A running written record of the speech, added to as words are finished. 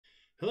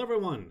Hello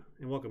everyone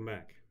and welcome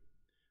back.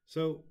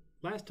 So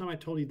last time I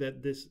told you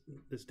that this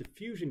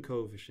diffusion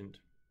coefficient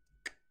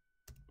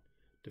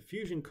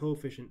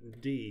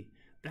D,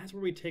 that's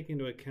where we take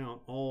into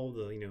account all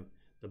the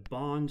the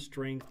bond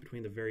strength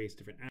between the various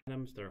different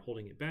atoms that are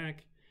holding it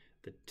back,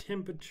 the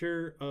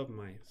temperature of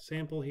my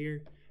sample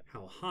here,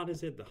 how hot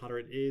is it, the hotter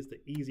it is,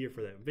 the easier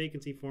for that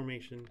vacancy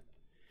formation,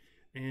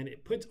 and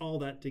it puts all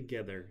that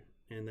together,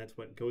 and that's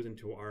what goes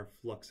into our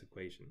flux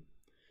equation.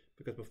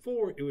 Because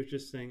before it was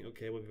just saying,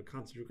 okay, we have a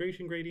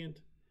concentration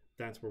gradient,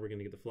 that's where we're going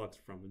to get the flux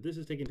from. But this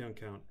is taking into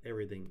account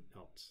everything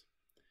else.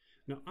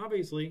 Now,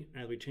 obviously,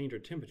 as we change our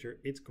temperature,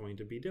 it's going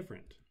to be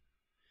different.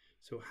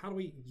 So how do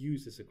we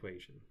use this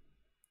equation?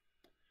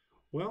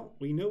 Well,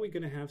 we know we're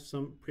going to have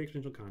some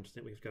pre-exponential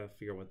constant. We've got to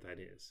figure out what that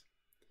is.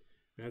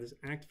 We have this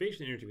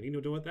activation energy. We need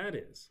to know what that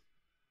is.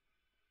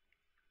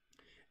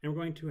 And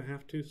we're going to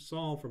have to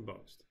solve for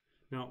both.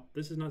 Now,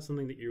 this is not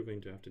something that you're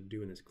going to have to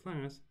do in this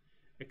class,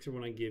 except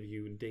when I give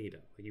you data.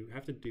 You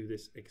have to do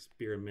this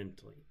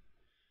experimentally.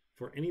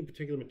 For any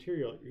particular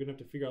material, you're going to have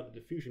to figure out the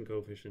diffusion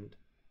coefficient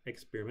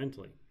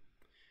experimentally.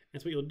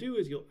 And so what you'll do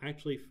is you'll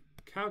actually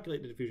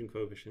calculate the diffusion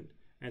coefficient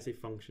as a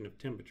function of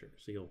temperature.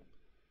 So you'll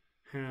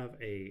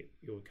calculate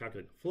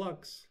the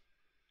flux,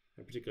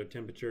 a particular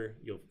temperature.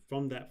 You'll,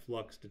 from that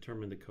flux,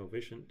 determine the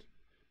coefficient,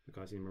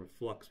 because you remember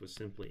flux was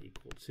simply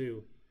equal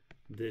to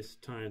this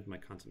times my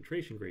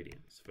concentration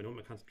gradient. So if I know what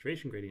my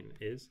concentration gradient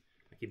is,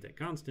 I keep that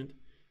constant.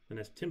 And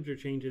as temperature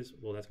changes,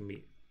 well, that's going to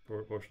be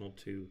proportional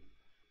to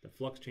the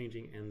flux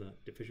changing, and the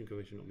diffusion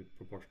coefficient will be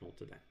proportional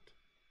to that.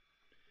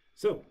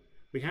 So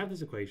we have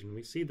this equation.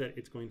 We see that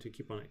it's going to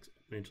keep on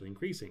exponentially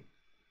increasing.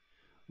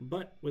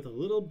 But with a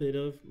little bit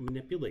of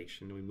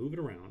manipulation, we move it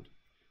around,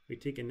 we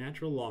take a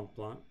natural log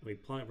plot, we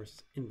plot it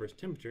versus inverse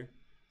temperature,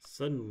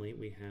 suddenly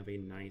we have a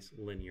nice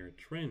linear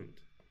trend,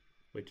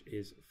 which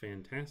is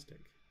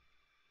fantastic.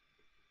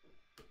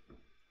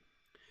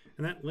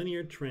 And that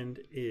linear trend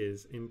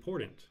is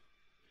important,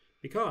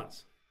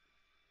 because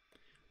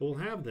what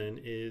we'll have then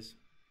is,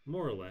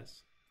 more or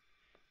less,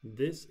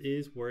 this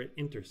is where it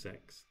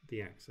intersects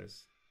the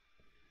axis.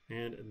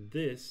 And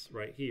this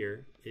right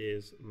here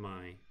is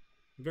my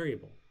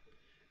variable.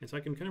 And so I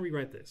can kind of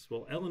rewrite this.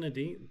 Well, L and a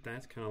D,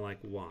 that's kind of like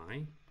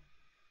Y.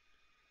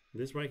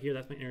 This right here,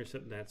 that's my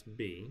intercept, that's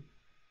B.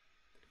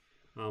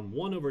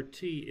 1 over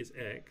T is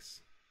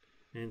X.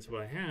 And so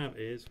what I have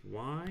is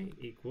Y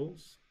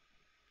equals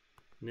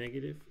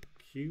negative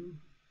Q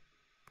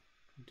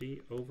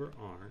d over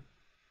r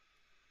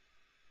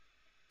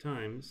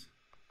times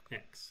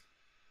x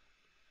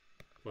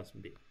plus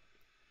b.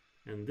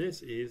 And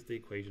this is the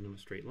equation of a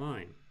straight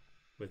line,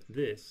 with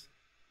this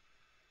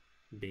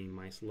being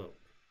my slope.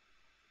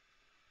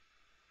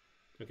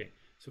 Okay,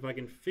 so if I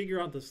can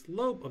figure out the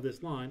slope of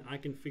this line, I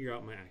can figure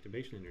out my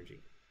activation energy.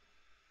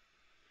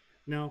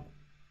 Now,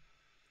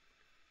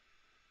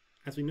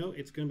 as we know,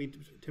 it's going to be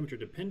temperature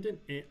dependent,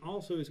 and it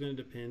also is going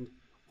to depend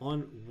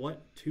on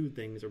what two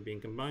things are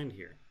being combined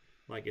here.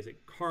 Like, is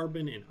it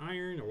carbon and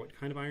iron, or what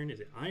kind of iron? Is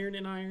it iron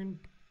and iron?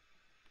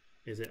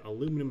 Is it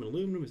aluminum and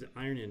aluminum? Is it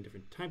iron and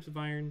different types of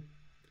iron?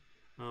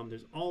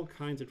 There's all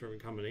kinds of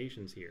different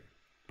combinations here.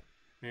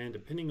 And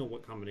depending on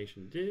what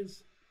combination it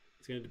is,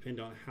 it's going to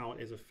depend on how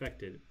it is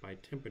affected by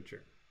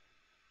temperature.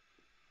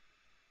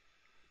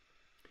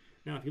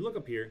 Now, if you look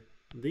up here,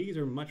 these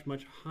are much,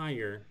 much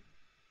higher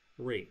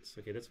rates.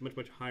 Okay, that's much,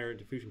 much higher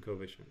diffusion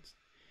coefficients.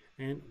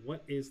 And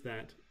what is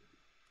that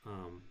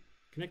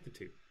connected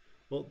to?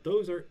 Well,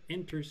 those are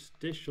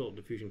interstitial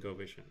diffusion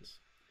coefficients.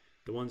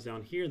 The ones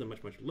down here, the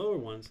much, much lower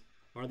ones,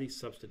 are the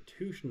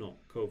substitutional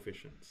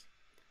coefficients.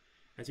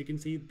 As you can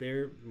see,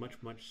 they're much,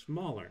 much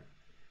smaller.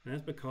 And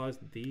that's because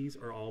these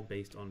are all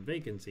based on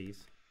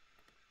vacancies,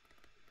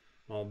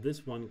 while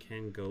this one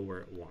can go where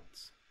it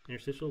wants.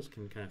 Interstitials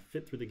can kind of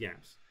fit through the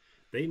gaps.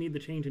 They need the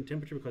change in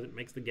temperature because it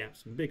makes the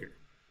gaps bigger.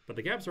 But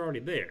the gaps are already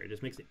there. It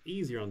just makes it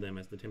easier on them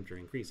as the temperature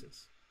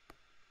increases.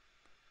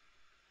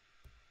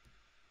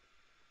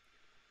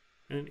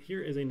 And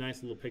here is a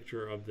nice little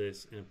picture of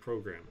this in a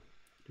program,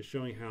 just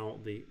showing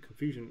how the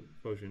diffusion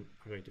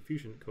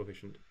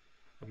coefficient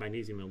of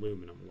magnesium and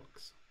aluminum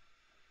looks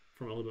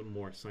from a little bit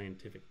more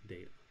scientific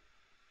data.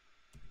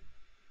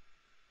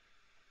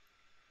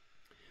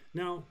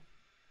 Now,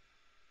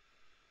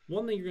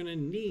 one thing you're going to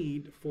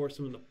need for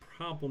some of the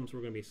problems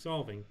we're going to be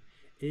solving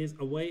is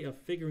a way of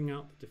figuring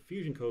out the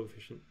diffusion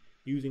coefficient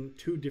using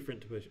two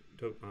different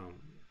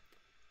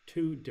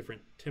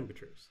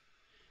temperatures.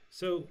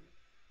 So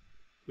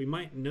we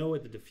might know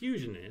what the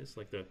diffusion is,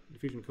 like the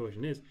diffusion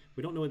coefficient is.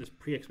 We don't know what this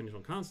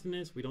pre-exponential constant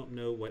is. We don't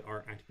know what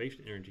our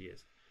activation energy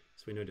is.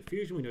 So we know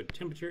diffusion, we know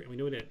temperature, and we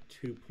know it at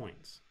 2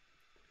 points.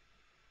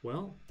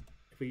 Well,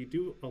 if we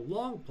do a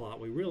log plot,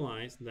 we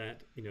realize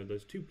that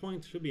those 2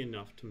 points should be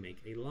enough to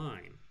make a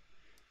line.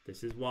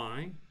 This is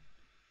y,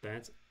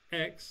 that's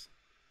x.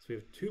 So we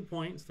have 2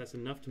 points, that's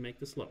enough to make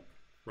the slope,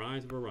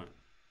 rise over run.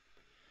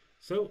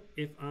 So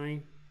if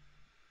I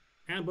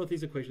add both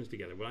these equations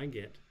together, what I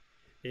get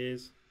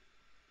is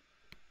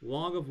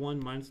log of one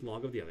minus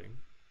log of the other.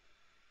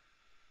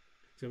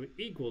 It's going to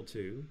be equal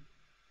to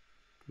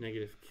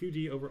negative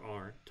QD over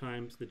R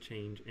times the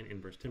change in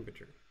inverse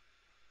temperature.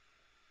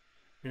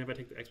 And if I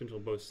take the exponential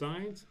of both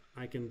sides,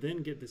 I can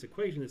then get this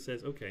equation that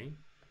says, okay,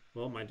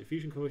 well, my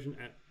diffusion coefficient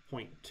at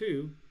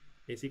 0.2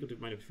 is equal to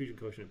my diffusion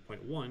coefficient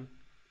at 0.1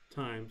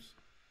 times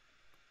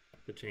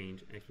the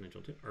change in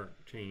exponential or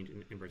change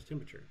in inverse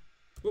temperature.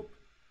 Whoop,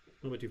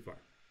 a little bit too far.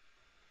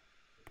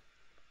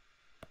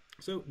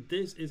 So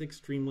this is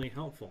extremely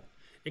helpful.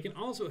 It can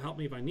also help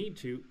me if I need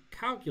to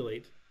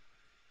calculate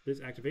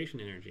this activation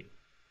energy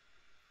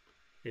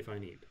if I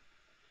need.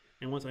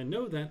 And once I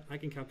know that, I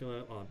can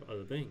calculate a lot of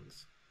other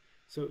things.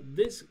 So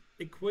this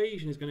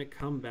equation is going to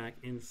come back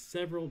in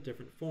several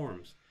different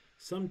forms.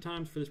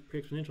 Sometimes for this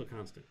pre-exponential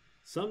constant,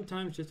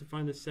 sometimes just to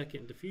find the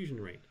second diffusion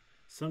rate,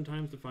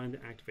 sometimes to find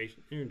the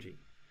activation energy.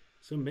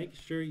 So make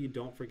sure you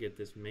don't forget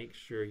this. Make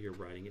sure you're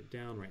writing it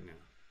down right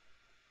now.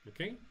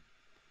 Okay?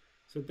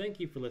 So thank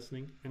you for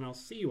listening, and I'll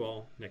see you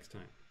all next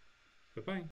time. Bye-bye.